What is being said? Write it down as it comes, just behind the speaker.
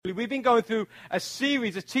quickly. We've been going through a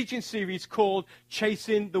teaching series called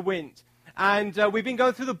Chasing the Wind. And we've been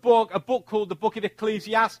going through a book called the Book of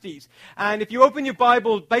Ecclesiastes. And if you open your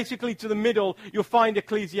Bible basically to the middle, you'll find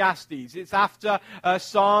Ecclesiastes. It's after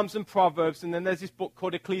Psalms and Proverbs, and then there's this book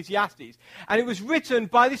called Ecclesiastes. And it was written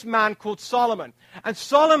by this man called Solomon. And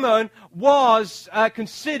Solomon was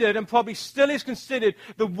considered, and probably still is considered,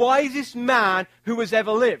 the wisest man who has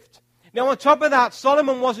ever lived. Now, on top of that,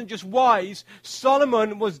 Solomon wasn't just wise.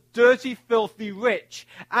 Solomon was dirty, filthy rich.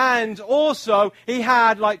 And also, he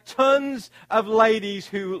had like tons of ladies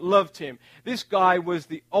who loved him. This guy was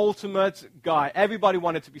the ultimate guy. Everybody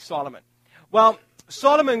wanted to be Solomon. Well,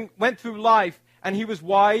 Solomon went through life, and he was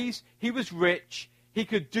wise, he was rich, he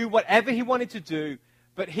could do whatever he wanted to do,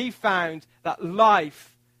 but he found that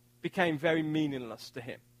life became very meaningless to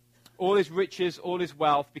him. All his riches, all his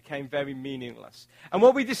wealth became very meaningless. And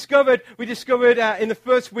what we discovered in the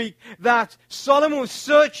first week that Solomon was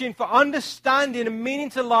searching for understanding and meaning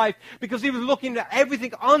to life because he was looking at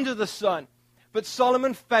everything under the sun. But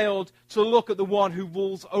Solomon failed to look at the one who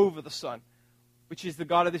rules over the sun, which is the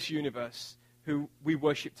God of this universe who we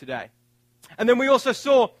worship today. And then we also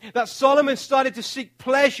saw that Solomon started to seek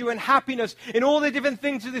pleasure and happiness in all the different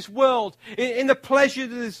things of this world, in the pleasure of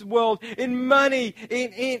this world, in money,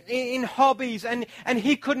 in hobbies, and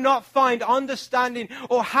he could not find understanding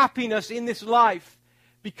or happiness in this life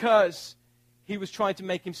because he was trying to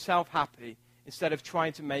make himself happy instead of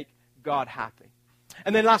trying to make God happy.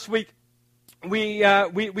 And then last week,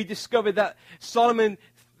 we discovered that Solomon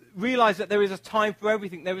realize that there is a time for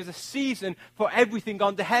everything. There is a season for everything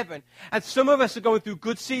under heaven. And some of us are going through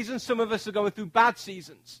good seasons. Some of us are going through bad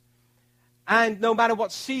seasons. And no matter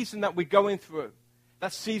what season that we're going through,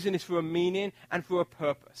 that season is for a meaning and for a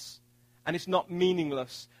purpose. And it's not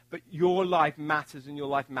meaningless, but your life matters and your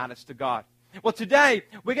life matters to God. Well, today,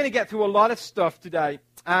 we're going to get through a lot of stuff today.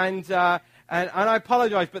 And I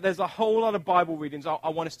apologize, but there's a whole lot of Bible readings I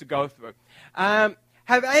want us to go through. Have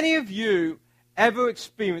any of you ever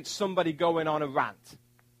experienced somebody going on a rant?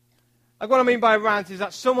 Like what I mean by a rant is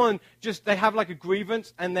that someone they have like a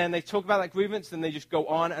grievance, and then they talk about that grievance, and they just go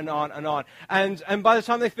on and on and on. And by the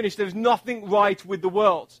time they finish, there's nothing right with the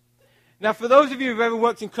world. Now, for those of you who've ever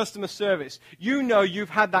worked in customer service, you know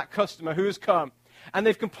you've had that customer who has come, and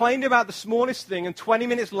they've complained about the smallest thing, and 20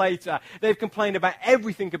 minutes later, they've complained about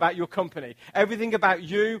everything about your company, everything about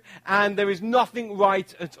you, and there is nothing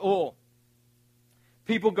right at all.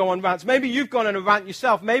 People go on rants. Maybe you've gone on a rant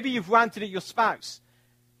yourself. Maybe you've ranted at your spouse.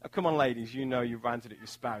 Oh, come on, ladies, you know you've ranted at your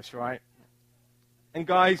spouse, right? And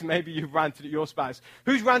guys, maybe you've ranted at your spouse.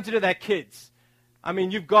 Who's ranted at their kids? I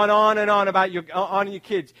mean, you've gone on and on about your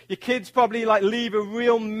kids. Your kids probably like leave a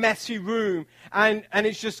real messy room, and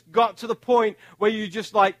it's just got to the point where you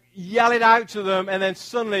just like yell it out to them, and then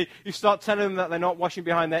suddenly you start telling them that they're not washing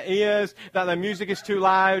behind their ears, that their music is too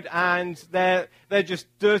loud, and they're just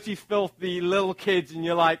dirty, filthy little kids, and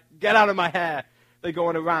you're like, get out of my hair. They go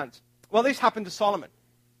on a rant. Well, this happened to Solomon.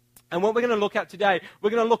 And what we're going to look at today,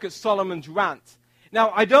 we're going to look at Solomon's rant.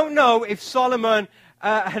 Now, I don't know if Solomon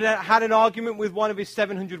had an argument with one of his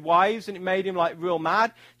 700 wives, and it made him like real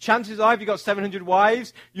mad. Chances are, if you've got 700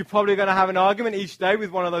 wives, you're probably going to have an argument each day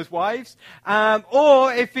with one of those wives.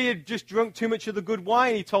 Or if he had just drunk too much of the good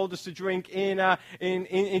wine he told us to drink in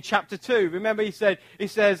chapter 2. Remember, he says,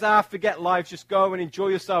 forget life, just go and enjoy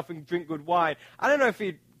yourself and drink good wine. I don't know if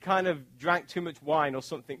he kind of drank too much wine or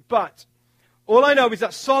something, but all I know is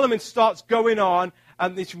that Solomon starts going on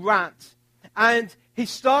this rant, and he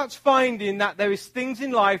starts finding that there is things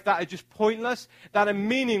in life that are just pointless, that are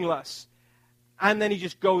meaningless. And then he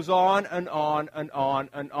just goes on and on and on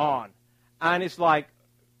and on. And it's like,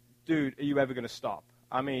 dude, are you ever going to stop?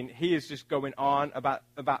 I mean, he is just going on about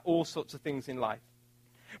all sorts of things in life.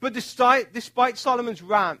 But despite Solomon's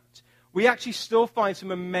rant, we actually still find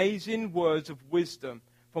some amazing words of wisdom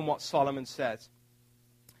from what Solomon says.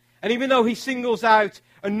 And even though he singles out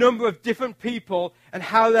a number of different people and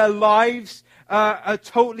how their lives are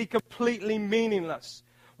totally, completely meaningless,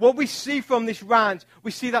 what we see from this rant,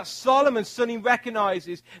 we see that Solomon suddenly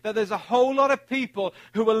recognizes that there's a whole lot of people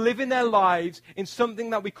who are living their lives in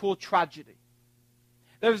something that we call tragedy.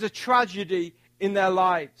 There is a tragedy in their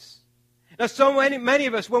lives. Now, so many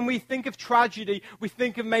of us, when we think of tragedy, we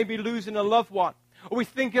think of maybe losing a loved one, or we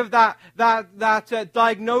think of that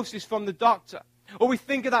diagnosis from the doctor. Or we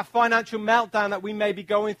think of that financial meltdown that we may be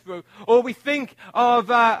going through. Or we think of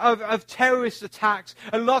terrorist attacks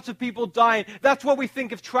and lots of people dying. That's what we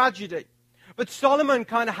think of tragedy. But Solomon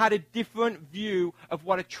kind of had a different view of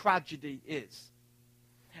what a tragedy is.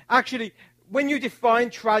 Actually, when you define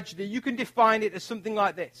tragedy, you can define it as something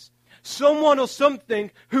like this. Someone or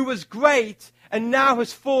something who was great and now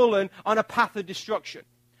has fallen on a path of destruction.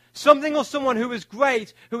 Something or someone who was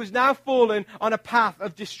great, who has now fallen on a path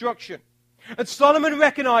of destruction. And Solomon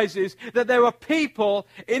recognizes that there are people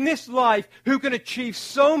in this life who can achieve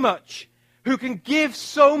so much, who can give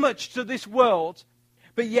so much to this world,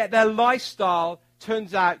 but yet their lifestyle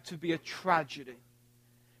turns out to be a tragedy.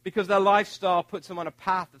 Because their lifestyle puts them on a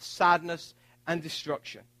path of sadness and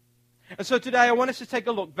destruction. And so today I want us to take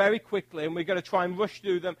a look very quickly, and we're going to try and rush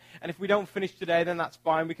through them. And if we don't finish today, then that's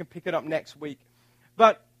fine. We can pick it up next week.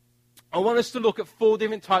 But I want us to look at 4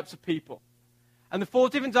 different types of people. And the 4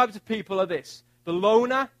 different types of people are this: the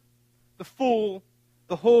loner, the fool,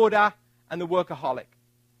 the hoarder, and the workaholic.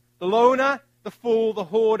 The loner, the fool, the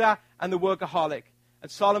hoarder, and the workaholic.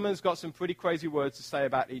 And Solomon's got some pretty crazy words to say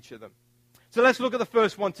about each of them. So let's look at the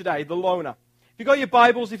first one today, the loner. If you've got your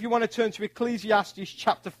Bibles, if you want to turn to Ecclesiastes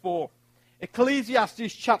chapter 4.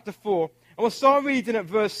 Ecclesiastes chapter 4. And we'll start reading at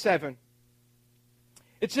verse 7.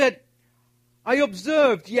 It said, I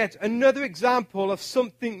observed yet another example of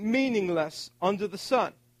something meaningless under the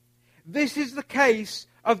sun. This is the case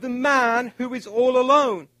of the man who is all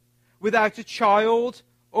alone, without a child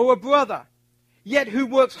or a brother, yet who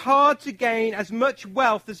works hard to gain as much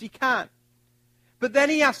wealth as he can. But then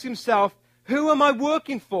he asks himself, who am I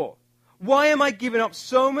working for? Why am I giving up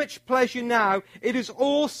so much pleasure now? It is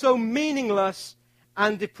all so meaningless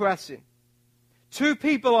and depressing. 2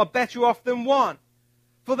 people are better off than one,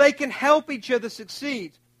 for they can help each other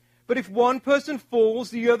succeed. But if one person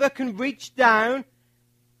falls, the other can reach down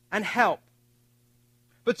and help.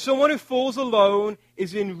 But someone who falls alone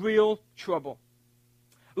is in real trouble.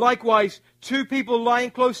 Likewise, 2 people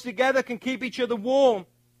lying close together can keep each other warm.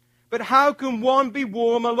 But how can one be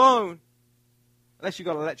warm alone? Unless you've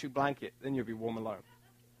got an electric blanket, then you'll be warm alone.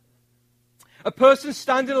 A person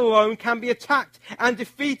standing alone can be attacked and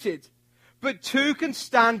defeated, but 2 can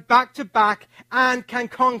stand back to back and can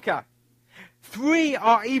conquer. 3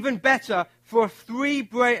 are even better, for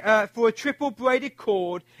a triple braided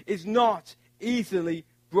cord is not easily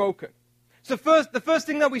broken. So the first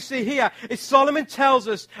thing that we see here is Solomon tells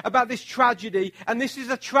us about this tragedy, and this is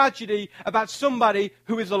a tragedy about somebody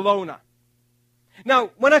who is a loner.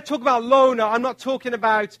 Now, when I talk about loner, I'm not talking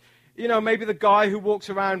about, maybe the guy who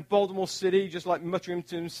walks around Baltimore City just like muttering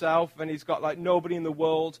to himself, and he's got like nobody in the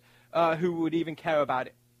world who would even care about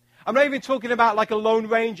it. I'm not even talking about like a lone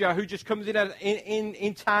ranger who just comes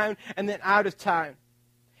in town and then out of town.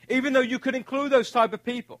 Even though you could include those type of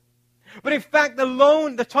people. But in fact,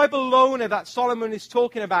 the type of loner that Solomon is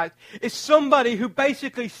talking about is somebody who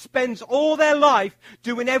basically spends all their life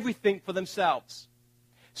doing everything for themselves.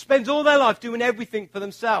 Spends all their life doing everything for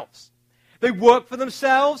themselves. They work for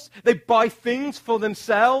themselves. They buy things for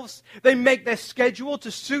themselves. They make their schedule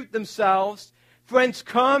to suit themselves. Friends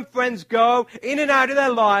come, friends go, in and out of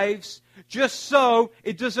their lives, just so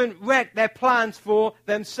it doesn't wreck their plans for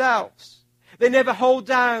themselves. They never hold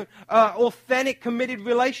down authentic, committed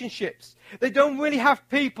relationships. They don't really have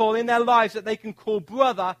people in their lives that they can call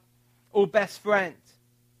brother or best friend.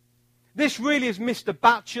 This really is Mr.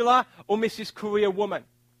 Bachelor or Mrs. Career Woman.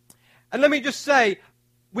 And let me just say,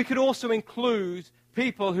 we could also include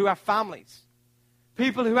people who have families,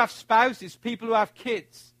 people who have spouses, people who have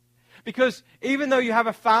kids. Because even though you have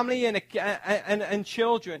a family and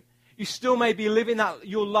children, you still may be living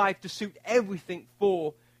your life to suit everything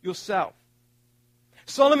for yourself.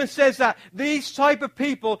 Solomon says that these type of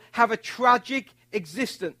people have a tragic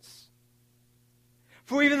existence.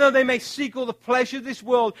 For even though they may seek all the pleasure of this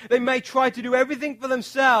world, they may try to do everything for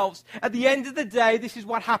themselves. At the end of the day, this is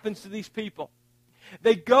what happens to these people.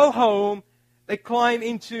 They go home, they climb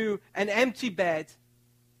into an empty bed,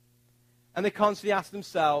 and they constantly ask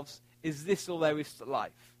themselves, is this all there is to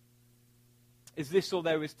life? Is this all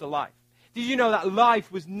there is to life? Did you know that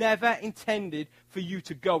life was never intended for you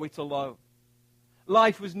to go it alone?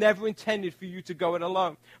 Life was never intended for you to go it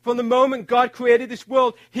alone. From the moment God created this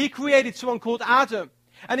world, He created someone called Adam.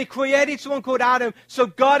 And He created someone called Adam so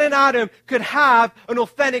God and Adam could have an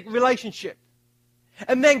authentic relationship.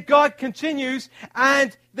 And then God continues,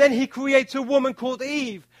 and then He creates a woman called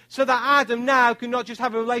Eve, so that Adam now can not just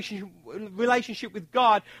have a relationship with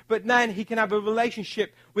God, but then he can have a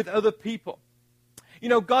relationship with other people. You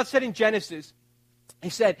know, God said in Genesis, He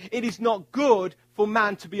said, it is not good for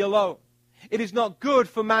man to be alone. It is not good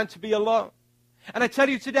for man to be alone. And I tell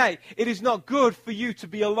you today, it is not good for you to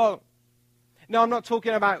be alone. Now, I'm not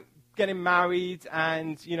talking about getting married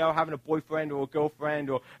and, having a boyfriend or a girlfriend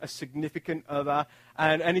or a significant other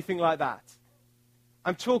and anything like that.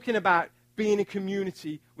 I'm talking about being in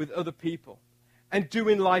community with other people and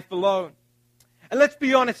doing life alone. And let's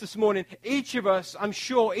be honest this morning, I'm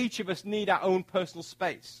sure each of us need our own personal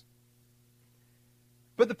space.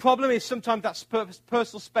 But the problem is sometimes that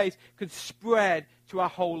personal space can spread to our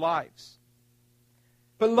whole lives.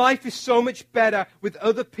 But life is so much better with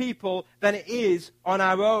other people than it is on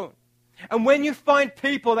our own. And when you find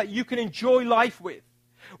people that you can enjoy life with,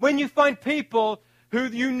 when you find people who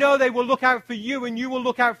you know they will look out for you and you will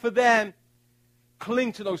look out for them,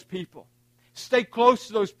 cling to those people. Stay close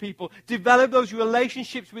to those people. Develop those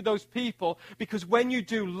relationships with those people, because when you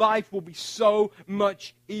do, life will be so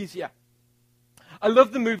much easier. I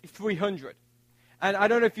love the movie 300. And I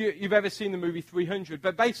don't know if you've ever seen the movie 300,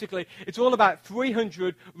 but basically it's all about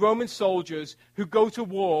 300 Roman soldiers who go to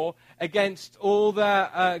war against all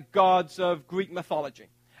the gods of Greek mythology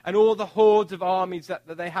and all the hordes of armies that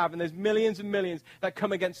they have. And there's millions and millions that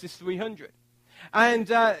come against this 300.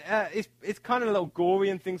 And it's kind of a little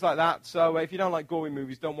gory and things like that. So if you don't like gory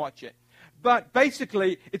movies, don't watch it. But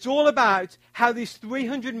basically, it's all about how these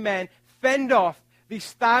 300 men fend off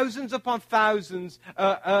these thousands upon thousands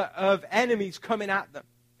of enemies coming at them.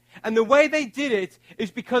 And the way they did it is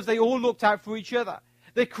because they all looked out for each other.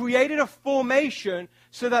 They created a formation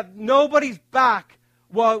so that nobody's back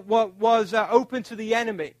was open to the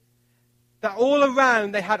enemy. That all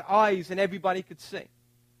around they had eyes and everybody could see.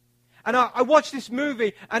 And I watched this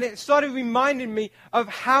movie, and it started reminding me of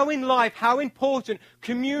how in life, how important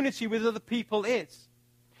community with other people is.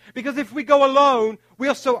 Because if we go alone,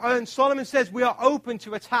 and Solomon says, we are open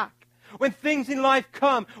to attack. When things in life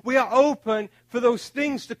come, we are open for those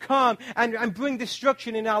things to come and bring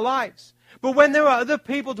destruction in our lives. But when there are other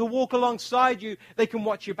people to walk alongside you, they can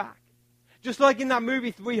watch your back. Just like in that movie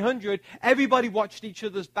 300, everybody watched each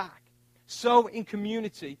other's back. So in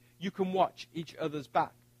community, you can watch each other's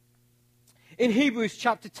back. In Hebrews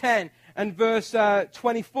chapter 10 and verse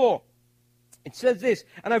 24, it says this,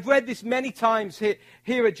 and I've read this many times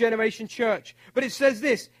here at Generation Church, but it says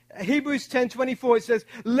this, Hebrews 10:24, it says,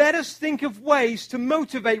 let us think of ways to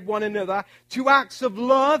motivate one another to acts of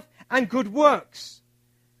love and good works.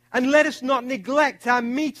 And let us not neglect our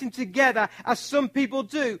meeting together as some people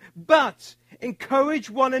do, but encourage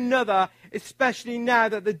one another, especially now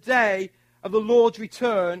that the day of the Lord's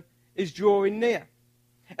return is drawing near.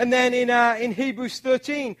 And then in Hebrews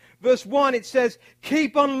 13, verse 1, it says,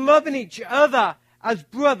 keep on loving each other as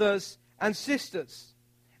brothers and sisters.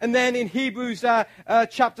 And then in Hebrews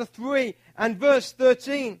chapter 3 and verse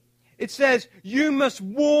 13, it says, you must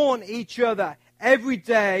warn each other every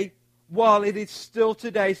day while it is still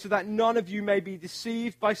today, so that none of you may be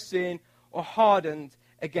deceived by sin or hardened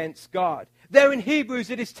against God. There in Hebrews,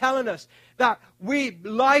 it is telling us that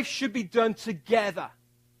life should be done together,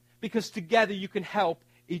 because together you can help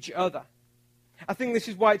each other. I think this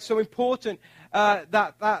is why it's so important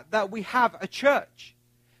that we have a church.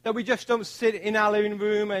 That we just don't sit in our living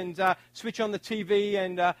room and switch on the TV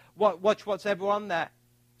and watch what's ever on there.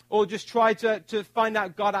 Or just try to find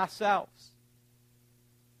out God ourselves.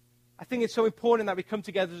 I think it's so important that we come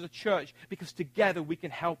together as a church, because together we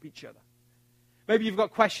can help each other. Maybe you've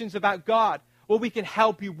got questions about God. Well, we can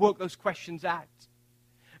help you work those questions out.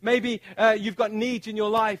 Maybe you've got needs in your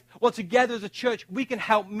life. Well, together as a church, we can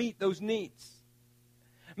help meet those needs.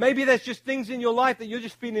 Maybe there's just things in your life that you're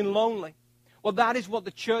just feeling lonely. Well, that is what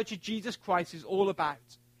the Church of Jesus Christ is all about.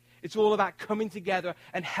 It's all about coming together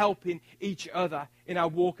and helping each other in our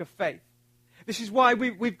walk of faith. This is why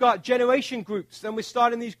we've got generation groups, and we're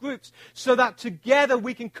starting these groups, so that together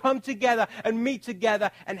we can come together and meet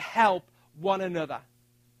together and help one another.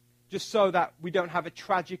 Just so that we don't have a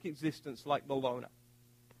tragic existence like the loner.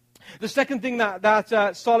 The second thing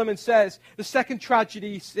that Solomon says, the second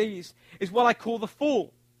tragedy he sees, is what I call the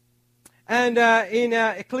fall. And in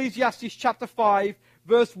Ecclesiastes chapter 5,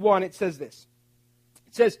 verse 1, it says this.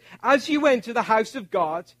 It says, as you enter the house of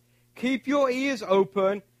God, keep your ears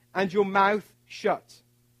open and your mouth shut.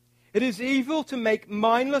 It is evil to make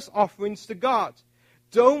mindless offerings to God.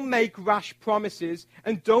 Don't make rash promises,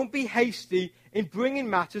 and don't be hasty in bringing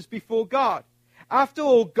matters before God. After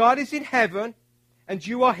all, God is in heaven, and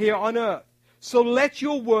you are here on earth. So let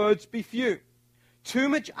your words be few. Too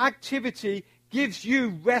much activity gives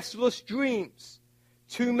you restless dreams.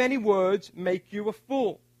 Too many words make you a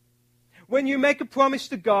fool. When you make a promise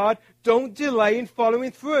to God, don't delay in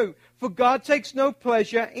following through, for God takes no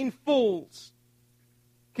pleasure in fools.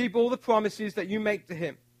 Keep all the promises that you make to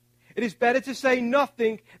him. It is better to say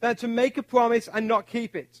nothing than to make a promise and not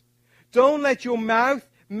keep it. Don't let your mouth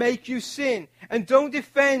make you sin, and don't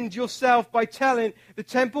defend yourself by telling the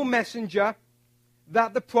temple messenger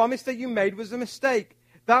that the promise that you made was a mistake.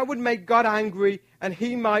 That would make God angry, and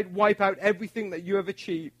he might wipe out everything that you have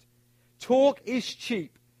achieved. Talk is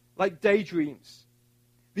cheap, like daydreams.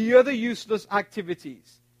 The other useless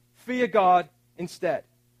activities. Fear God instead.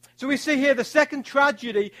 So we see here the second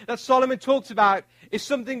tragedy that Solomon talks about is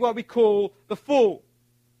something what we call the fall.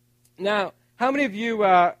 Now, how many of you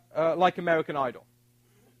like American Idol?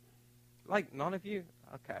 Like, none of you?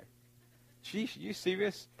 Okay. Geez, you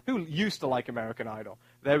serious? Who used to like American Idol?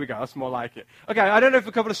 There we go, that's more like it. Okay, I don't know if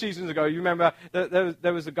a couple of seasons ago, you remember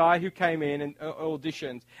there was a guy who came in and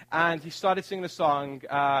auditioned, and he started singing a song,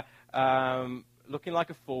 Looking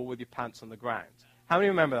Like a Fool with Your Pants on the Ground. How many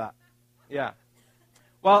remember that? Yeah.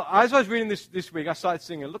 Well, as I was reading this week, I started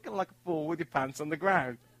singing, Looking Like a Fool with Your Pants on the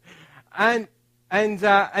Ground. And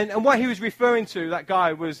what he was referring to, that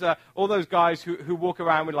guy, was all those guys who walk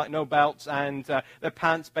around with like no belts and their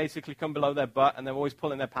pants basically come below their butt and they're always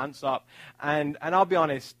pulling their pants up. And I'll be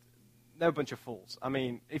honest, they're a bunch of fools. I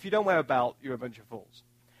mean, if you don't wear a belt, you're a bunch of fools.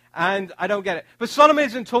 And I don't get it. But Solomon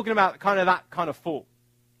isn't talking about that kind of fool.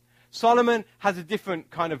 Solomon has a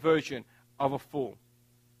different kind of version of a fool.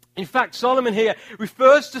 In fact, Solomon here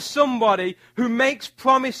refers to somebody who makes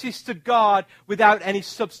promises to God without any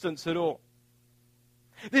substance at all.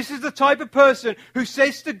 This is the type of person who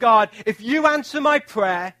says to God, if you answer my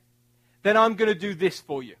prayer, then I'm going to do this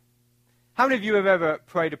for you. How many of you have ever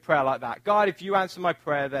prayed a prayer like that? God, if you answer my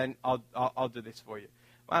prayer, then I'll do this for you.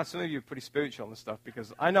 Wow, some of you are pretty spiritual and stuff,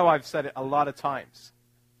 because I know I've said it a lot of times.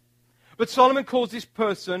 But Solomon calls this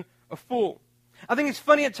person a fool. I think it's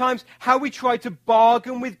funny at times how we try to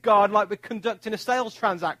bargain with God like we're conducting a sales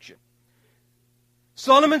transaction.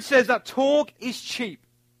 Solomon says that talk is cheap.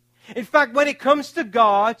 In fact, when it comes to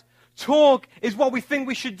God, talk is what we think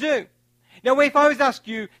we should do. Now, if I was to ask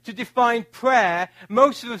you to define prayer,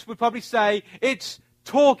 most of us would probably say it's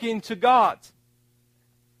talking to God.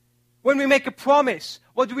 When we make a promise,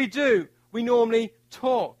 what do? We normally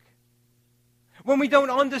talk. When we don't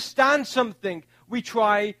understand something, we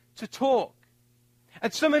try to talk.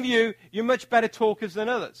 And some of you, you're much better talkers than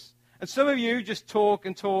others. And some of you just talk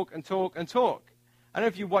and talk and talk and talk. I don't know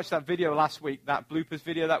if you watched that video last week, that bloopers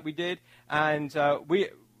video that we did. And Raquel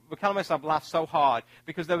and myself laughed so hard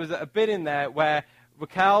because there was a bit in there where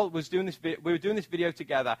Raquel was doing this we were doing this video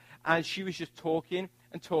together, and she was just talking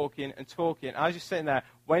and talking and talking. I was just sitting there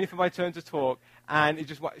waiting for my turn to talk, and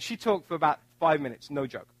she talked for about 5 minutes, no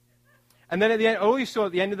joke. And then at the end, all you saw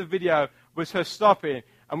at the end of the video was her stopping,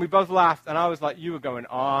 and we both laughed, and I was like, you were going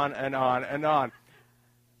on and on and on.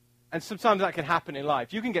 And sometimes that can happen in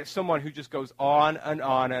life. You can get someone who just goes on and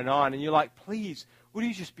on and on, and you're like, please, would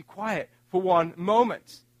you just be quiet for one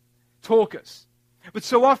moment? Talkers. But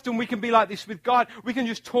so often we can be like this with God. We can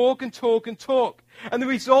just talk and talk and talk. And the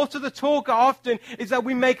result of the talk often is that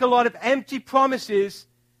we make a lot of empty promises,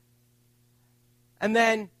 and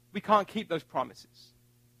then we can't keep those promises.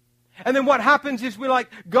 And then what happens is we're like,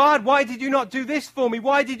 God, why did you not do this for me?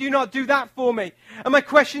 Why did you not do that for me? And my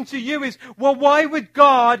question to you is, well, why would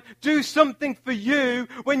God do something for you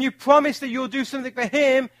when you promise that you'll do something for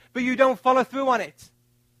him, but you don't follow through on it?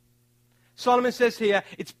 Solomon says here,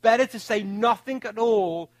 it's better to say nothing at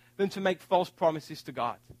all than to make false promises to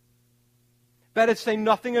God. Better to say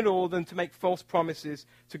nothing at all than to make false promises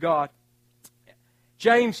to God.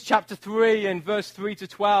 James chapter 3 and verse 3 to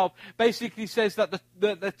 12 basically says that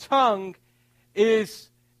the tongue is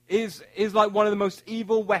like one of the most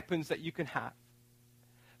evil weapons that you can have.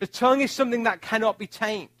 The tongue is something that cannot be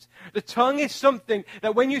tamed. The tongue is something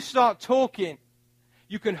that when you start talking,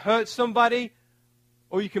 you can hurt somebody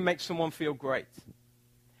or you can make someone feel great.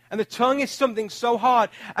 And the tongue is something so hard.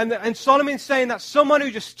 And Solomon's saying that someone who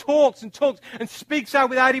just talks and talks and speaks out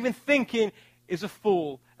without even thinking is a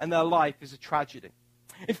fool, and their life is a tragedy.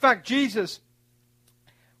 In fact, Jesus,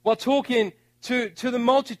 while talking to the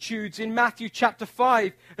multitudes in Matthew chapter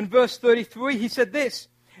 5 and verse 33, he said this.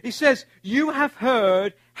 He says, you have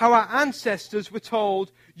heard how our ancestors were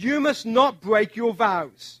told, you must not break your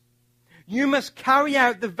vows. You must carry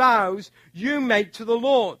out the vows you make to the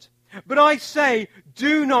Lord. But I say,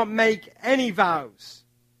 do not make any vows.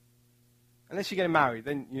 Unless you're getting married,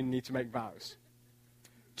 then you need to make vows.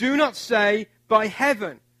 Do not say, by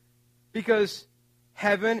heaven, because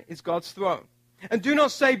heaven is God's throne. And do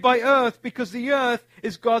not say by earth, because the earth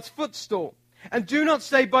is God's footstool. And do not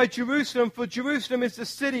say by Jerusalem, for Jerusalem is the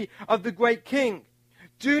city of the great king.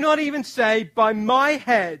 Do not even say by my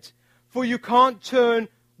head, for you can't turn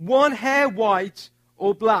one hair white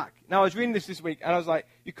or black. Now, I was reading this week, and I was like,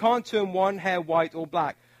 you can't turn one hair white or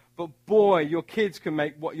black. But boy, your kids can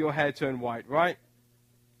make your hair turn white, right?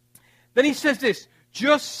 Then he says this,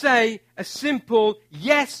 just say a simple,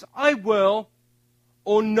 yes, I will,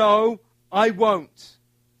 or no, I won't.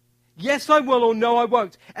 Yes, I will, or no, I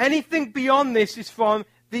won't. Anything beyond this is from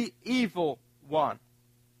the evil one.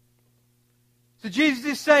 So Jesus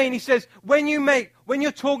is saying, he says, when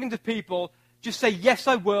you're talking to people, Just say, yes,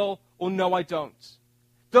 I will, or no, I don't.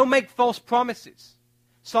 Don't make false promises.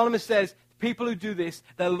 Solomon says, people who do this,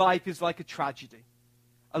 their life is like a tragedy.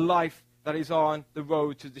 A life that is on the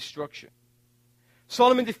road to destruction.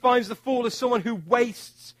 Solomon defines the fool as someone who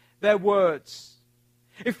wastes their words.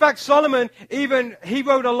 In fact, Solomon, he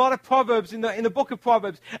wrote a lot of Proverbs in the book of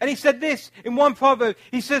Proverbs. And he said this in one proverb.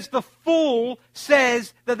 He says, the fool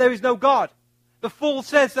says that there is no God. The fool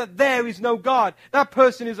says that there is no God. That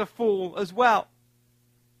person is a fool as well.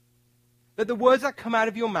 That the words that come out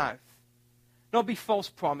of your mouth not be false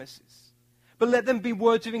promises, but let them be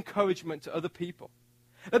words of encouragement to other people.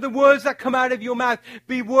 Let the words that come out of your mouth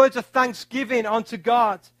be words of thanksgiving unto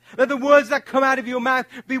God. Let the words that come out of your mouth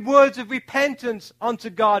be words of repentance unto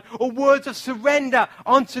God, or words of surrender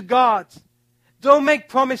unto God. Don't make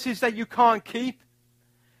promises that you can't keep,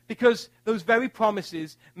 because those very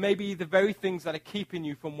promises may be the very things that are keeping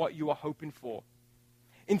you from what you are hoping for.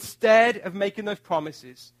 Instead of making those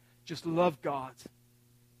promises, just love God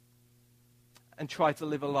and try to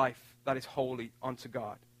live a life that is holy unto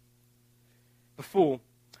God. The fool.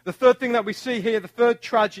 The third thing that we see here, the third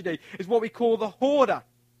tragedy, is what we call the hoarder.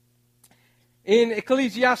 In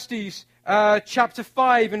Ecclesiastes chapter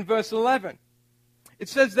 5 and verse 11, it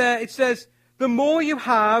says there, the more you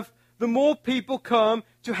have, the more people come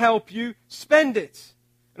to help you spend it.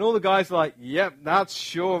 And all the guys are like, yep, that's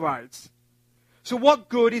sure right. So what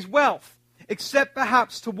good is wealth, except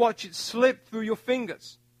perhaps to watch it slip through your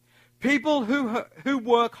fingers? People who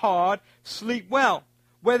work hard sleep well,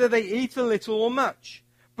 whether they eat a little or much.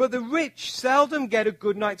 But the rich seldom get a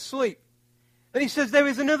good night's sleep. Then he says, there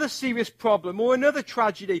is another serious problem, or another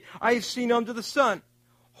tragedy I have seen under the sun.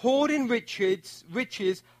 Hoarding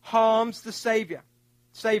riches harms the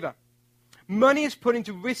saver. Money is put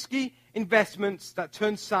into risky investments that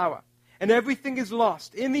turn sour, and everything is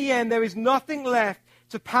lost. In the end, there is nothing left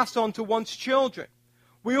to pass on to one's children.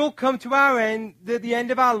 We all come to the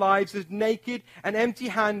end of our lives as naked and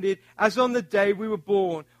empty-handed as on the day we were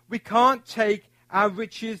born. We can't take our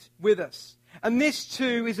riches with us. And this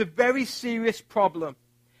too is a very serious problem.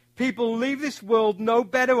 People leave this world no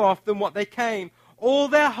better off than what they came. All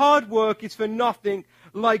their hard work is for nothing,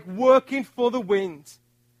 like working for the wind.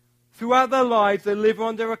 Throughout their lives, they live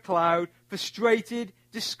under a cloud, frustrated,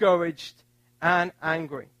 discouraged, and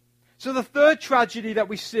angry. So the third tragedy that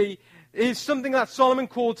we see is something that Solomon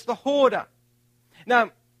calls the hoarder.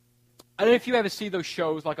 Now, I don't know if you ever see those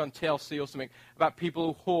shows like on TLC or something about people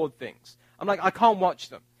who hoard things. I'm like, I can't watch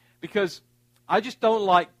them because I just don't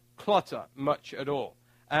like clutter much at all.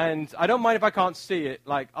 And I don't mind if I can't see it.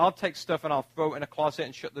 Like, I'll take stuff and I'll throw it in a closet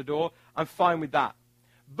and shut the door. I'm fine with that.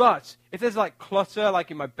 But if there's like clutter, like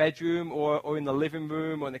in my bedroom or in the living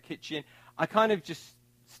room or in the kitchen, I kind of just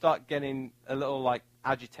start getting a little like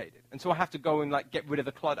agitated. And so I have to go and like get rid of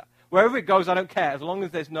the clutter. Wherever it goes, I don't care, as long as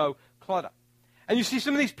there's no clutter. And you see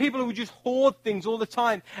some of these people who just hoard things all the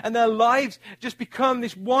time, and their lives just become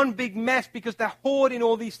this one big mess because they're hoarding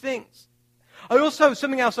all these things.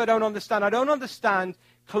 Something else I don't understand. I don't understand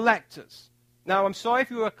collectors. Now, I'm sorry if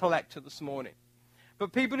you were a collector this morning,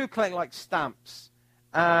 but people who collect like stamps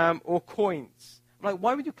or coins. I'm like,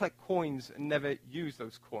 why would you collect coins and never use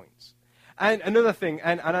those coins? And another thing,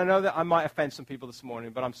 and I know that I might offend some people this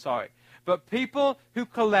morning, but I'm sorry. But people who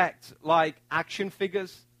collect like action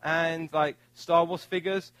figures and like Star Wars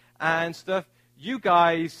figures and stuff, you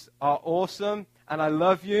guys are awesome and I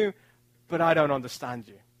love you, but I don't understand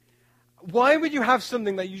you. Why would you have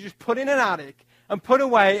something that you just put in an attic and put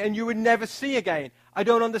away and you would never see again? I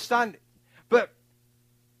don't understand it. But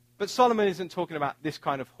Solomon isn't talking about this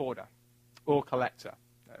kind of hoarder or collector.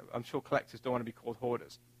 I'm sure collectors don't want to be called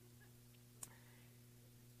hoarders.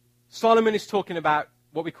 Solomon is talking about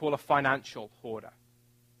what we call a financial hoarder.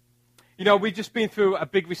 You know, we've just been through a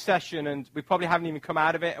big recession, and we probably haven't even come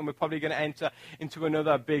out of it, and we're probably going to enter into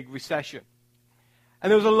another big recession.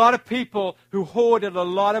 And there was a lot of people who hoarded a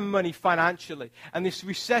lot of money financially, and this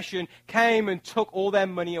recession came and took all their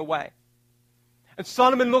money away. And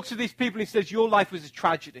Solomon looks at these people and he says, your life was a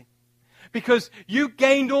tragedy. Because you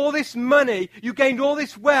gained all this money, you gained all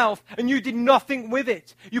this wealth, and you did nothing with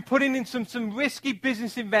it. You put in some risky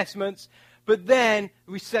business investments, but then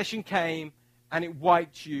recession came and it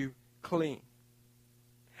wiped you clean.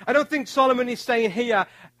 I don't think Solomon is saying here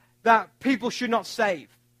that people should not save.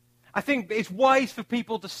 I think it's wise for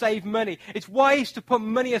people to save money. It's wise to put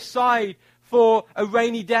money aside for a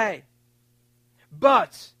rainy day.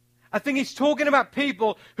 But I think he's talking about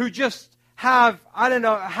people who just have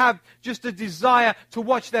just a desire to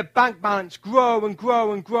watch their bank balance grow and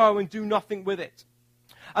grow and grow and do nothing with it.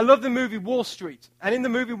 I love the movie Wall Street. And in the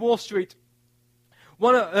movie Wall Street,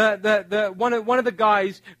 one of the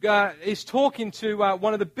guys is talking to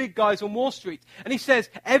one of the big guys on Wall Street. And he says,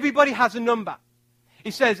 everybody has a number. He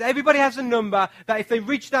says, everybody has a number that if they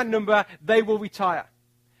reach that number, they will retire.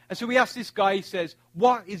 And so we ask this guy, he says,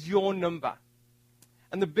 what is your number?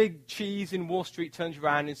 And the big cheese in Wall Street turns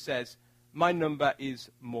around and says, my number is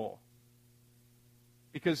more.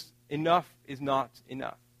 Because enough is not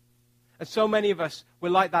enough. And so many of us, we're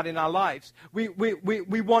like that in our lives. We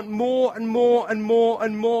want more and more and more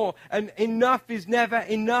and more. And enough is never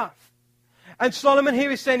enough. And Solomon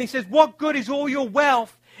here is saying, he says, what good is all your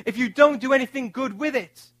wealth if you don't do anything good with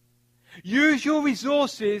it? Use your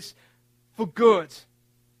resources for good.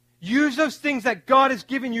 Use those things that God has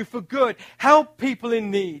given you for good. Help people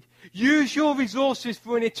in need. Use your resources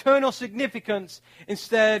for an eternal significance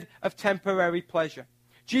instead of temporary pleasure.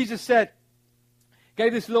 Jesus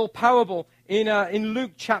gave this little parable in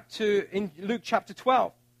Luke chapter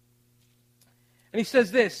 12. And he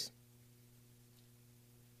says this.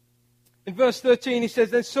 In verse 13, he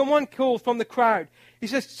says, then someone called from the crowd. He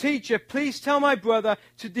says, teacher, please tell my brother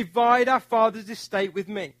to divide our father's estate with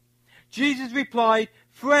me. Jesus replied,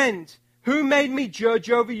 friend, who made me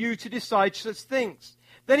judge over you to decide such things?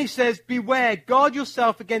 Then he says, beware, guard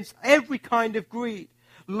yourself against every kind of greed.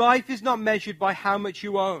 Life is not measured by how much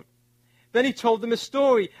you own. Then he told them a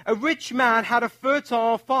story. A rich man had a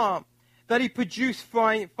fertile farm that he produced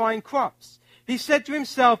fine crops. He said to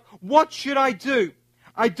himself, what should I do?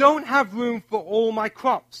 I don't have room for all my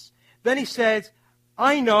crops. Then he said,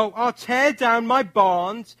 I know, I'll tear down my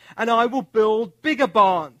barns and I will build bigger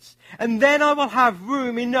barns. And then I will have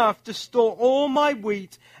room enough to store all my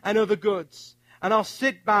wheat and other goods. And I'll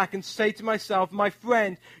sit back and say to myself, my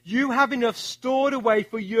friend, you have enough stored away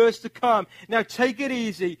for years to come. Now take it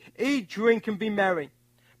easy, eat, drink, and be merry.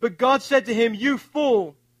 But God said to him, you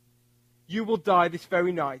fool, you will die this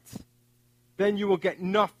very night. Then you will get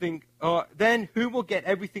nothing, then who will get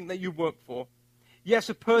everything that you work for? Yes,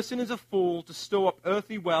 a person is a fool to store up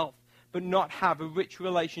earthly wealth, but not have a rich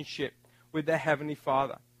relationship with their heavenly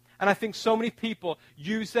Father. And I think so many people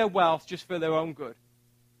use their wealth just for their own good.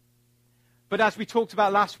 But as we talked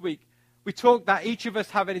about last week, we talked that each of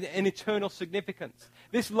us have an eternal significance.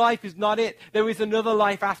 This life is not it. There is another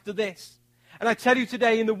life after this. And I tell you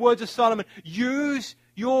today, in the words of Solomon, use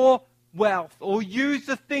your wealth or use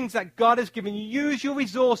the things that God has given you. Use your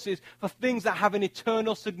resources for things that have an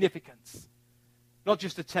eternal significance, not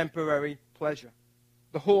just a temporary pleasure.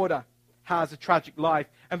 The hoarder has a tragic life.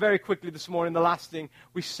 And very quickly this morning, the last thing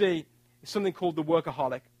we see is something called the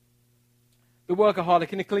workaholic. The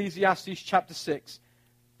workaholic. In Ecclesiastes chapter 6,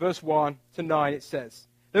 verse 1 to 9, it says,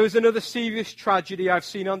 there is another serious tragedy I've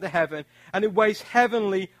seen under heaven, and it weighs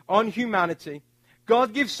heavily on humanity.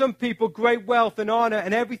 God gives some people great wealth and honor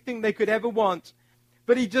and everything they could ever want,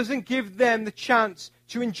 but he doesn't give them the chance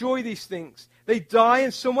to enjoy these things. They die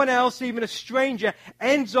and someone else, even a stranger,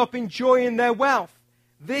 ends up enjoying their wealth.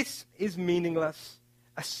 This is meaningless,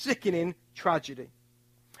 a sickening tragedy.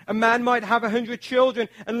 A man might have 100 children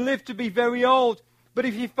and live to be very old, but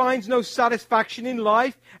if he finds no satisfaction in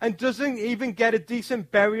life and doesn't even get a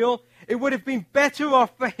decent burial, it would have been better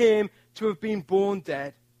off for him to have been born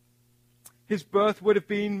dead. His birth would have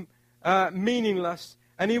been meaningless,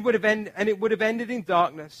 and it would have ended in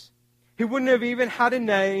darkness. He wouldn't have even had a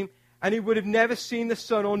name, and he would have never seen the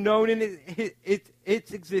sun or known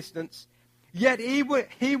its existence. Yet he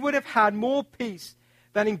would have had more peace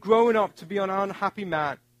than in growing up to be an unhappy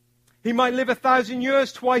man. He might live 1,000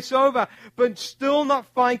 years twice over, but still not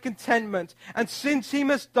find contentment. And since he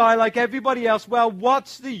must die like everybody else, well,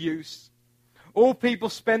 what's the use? All people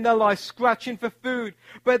spend their lives scratching for food,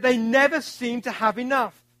 but they never seem to have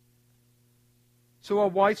enough. So are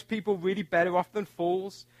wise people really better off than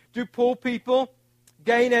fools? Do poor people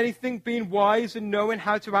gain anything being wise and knowing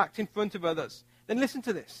how to act in front of others? Then listen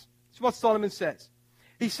to this. This is what Solomon says.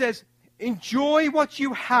 He says, enjoy what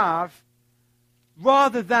you have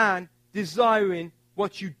rather than desiring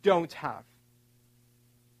what you don't have.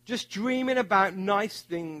 Just dreaming about nice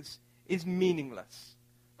things is meaningless,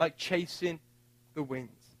 like chasing the wind.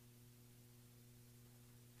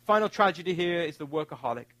 Final tragedy here is the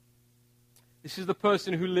workaholic. This is the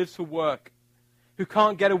person who lives for work, who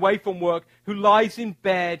can't get away from work, who lies in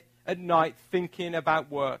bed at night thinking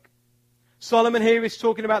about work. Solomon here is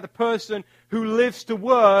talking about the person who lives to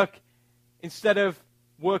work instead of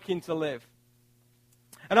working to live.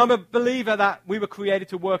 And I'm a believer that we were created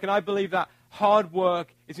to work, and I believe that hard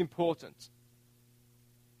work is important.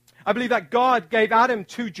 I believe that God gave Adam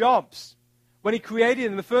 2 jobs when he created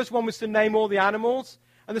him. The first one was to name all the animals,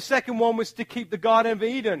 and the second one was to keep the Garden of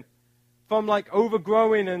Eden from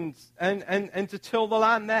overgrowing and to till the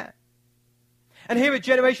land there. And here at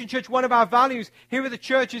Generation Church, one of our values here at the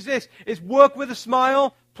church is this, is work with a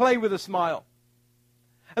smile, play with a smile.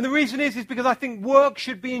 And the reason is because I think work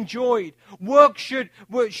should be enjoyed. Work should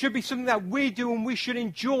be something that we do and we should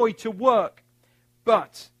enjoy to work.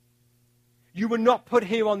 But you were not put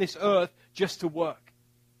here on this earth just to work.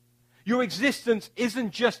 Your existence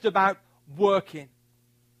isn't just about working.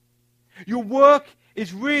 Your work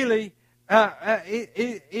is really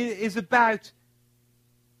is about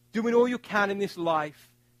doing all you can in this life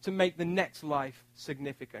to make the next life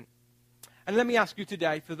significant. And let me ask you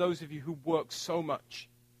today, for those of you who work so much,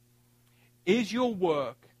 is your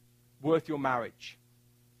work worth your marriage?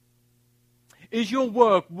 Is your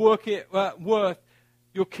work worth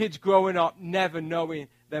your kids growing up never knowing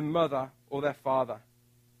their mother or their father?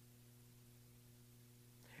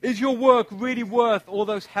 Is your work really worth all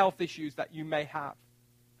those health issues that you may have?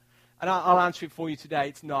 And I'll answer it for you today.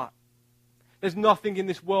 It's not. There's nothing in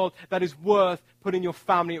this world that is worth putting your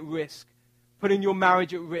family at risk, putting your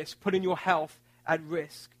marriage at risk, putting your health at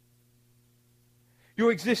risk.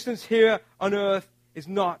 Your existence here on earth is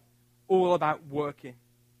not all about working.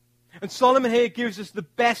 And Solomon here gives us the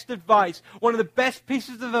best advice, one of the best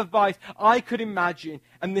pieces of advice I could imagine,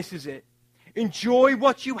 and this is it. Enjoy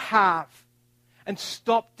what you have and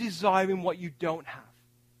stop desiring what you don't have.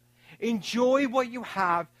 Enjoy what you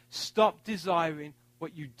have, stop desiring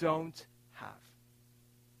what you don't have.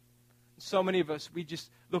 So many of us, we just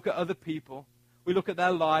look at other people, we look at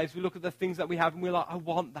their lives, we look at the things that we have, and we're like, I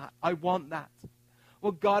want that, I want that.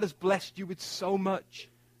 Well, God has blessed you with so much.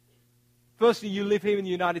 Firstly, you live here in the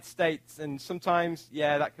United States, and sometimes,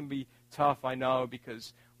 that can be tough, I know,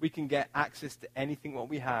 because we can get access to anything what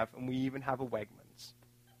we have, and we even have a Wegmans.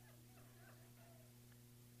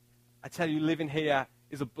 I tell you, living here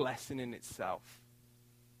is a blessing in itself.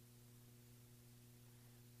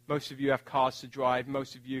 Most of you have cars to drive.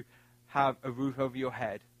 Most of you have a roof over your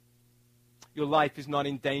head. Your life is not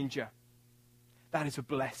in danger. That is a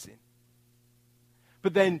blessing.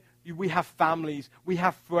 But then we have families, we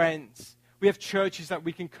have friends, we have churches that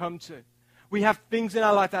we can come to. We have things in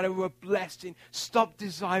our life that are a blessing. Stop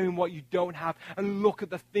desiring what you don't have and look at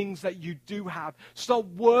the things that you do have. Stop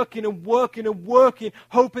working and working and working,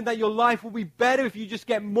 hoping that your life will be better if you just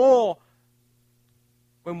get more,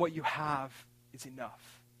 when what you have is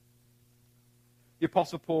enough. The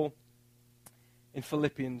Apostle Paul in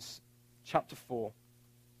Philippians chapter 4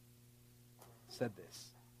 said this.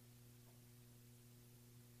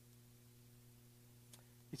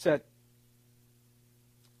 He said,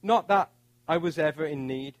 "Not that I was ever in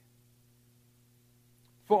need,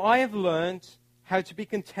 for I have learned how to be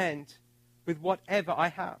content with whatever I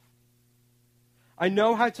have. I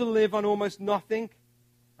know how to live on almost nothing,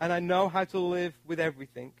 and I know how to live with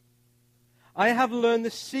everything. I have learned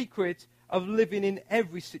the secret of living in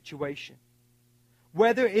every situation,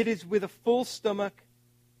 whether it is with a full stomach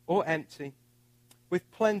or empty, with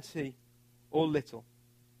plenty or little.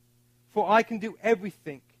 For I can do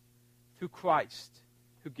everything through Christ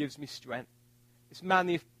who gives me strength." This man,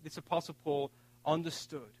 this Apostle Paul,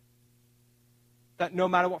 understood that no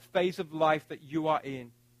matter what phase of life that you are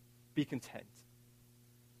in, be content.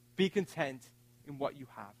 Be content in what you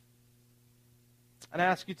have. And I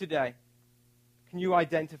ask you today, can you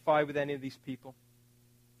identify with any of these people?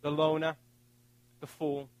 The loner, the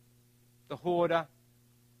fool, the hoarder,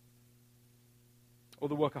 or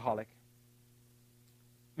the workaholic?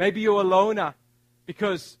 Maybe you're a loner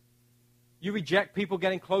because you reject people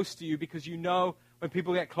getting close to you because you know when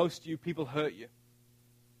people get close to you, people hurt you.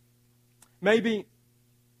 Maybe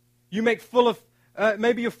you're full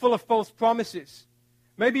of false promises.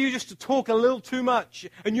 Maybe you just talk a little too much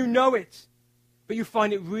and you know it, but you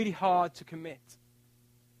find it really hard to commit.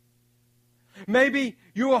 Maybe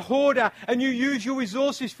you're a hoarder and you use your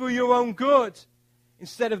resources for your own good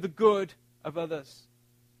instead of the good of others.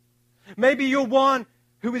 Maybe you're one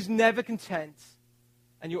who is never content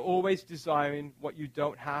and you're always desiring what you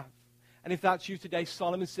don't have. And if that's you today,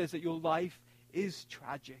 Solomon says that your life is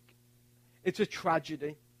tragic. It's a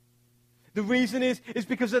tragedy. The reason is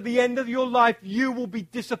because at the end of your life, you will be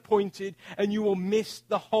disappointed and you will miss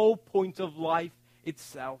the whole point of life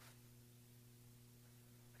itself.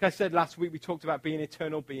 Like I said last week, we talked about being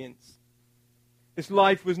eternal beings. This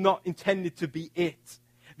life was not intended to be it.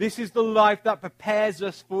 This is the life that prepares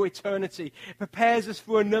us for eternity. It prepares us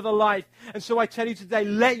for another life. And so I tell you today,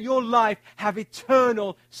 let your life have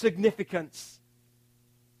eternal significance.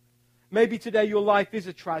 Maybe today your life is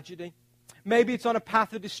a tragedy. Maybe it's on a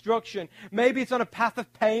path of destruction. Maybe it's on a path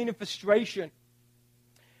of pain and frustration.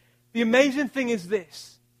 The amazing thing is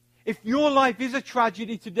this. If your life is a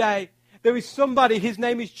tragedy today, There is somebody, his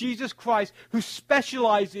name is Jesus Christ, who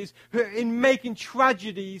specializes in making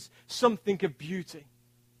tragedies something of beauty.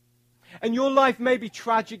 And your life may be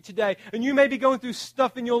tragic today, and you may be going through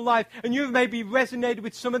stuff in your life, and you may be resonated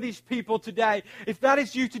with some of these people today. If that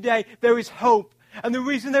is you today, there is hope. And the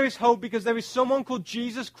reason there is hope, because there is someone called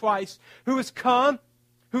Jesus Christ who has come,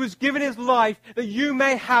 who has given his life, that you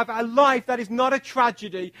may have a life that is not a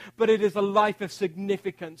tragedy, but it is a life of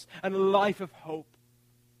significance and a life of hope.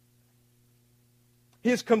 He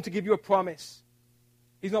has come to give you a promise.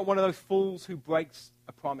 He's not one of those fools who breaks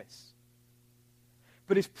a promise.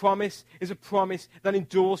 But his promise is a promise that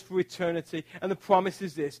endures for eternity. And the promise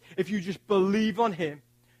is this: if you just believe on him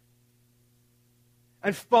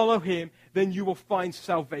and follow him, then you will find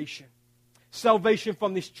salvation. Salvation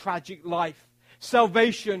from this tragic life.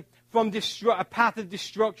 Salvation from a path of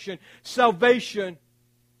destruction. Salvation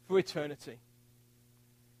for eternity.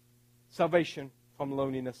 Salvation from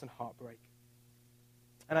loneliness and heartbreak.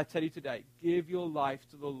 And I tell you today, give your life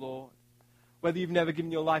to the Lord. Whether you've never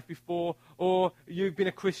given your life before or you've been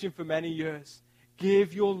a Christian for many years,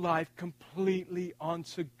 give your life completely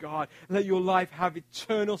unto God. Let your life have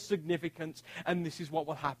eternal significance, and this is what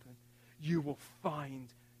will happen. You will find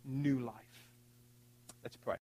new life. Let's pray.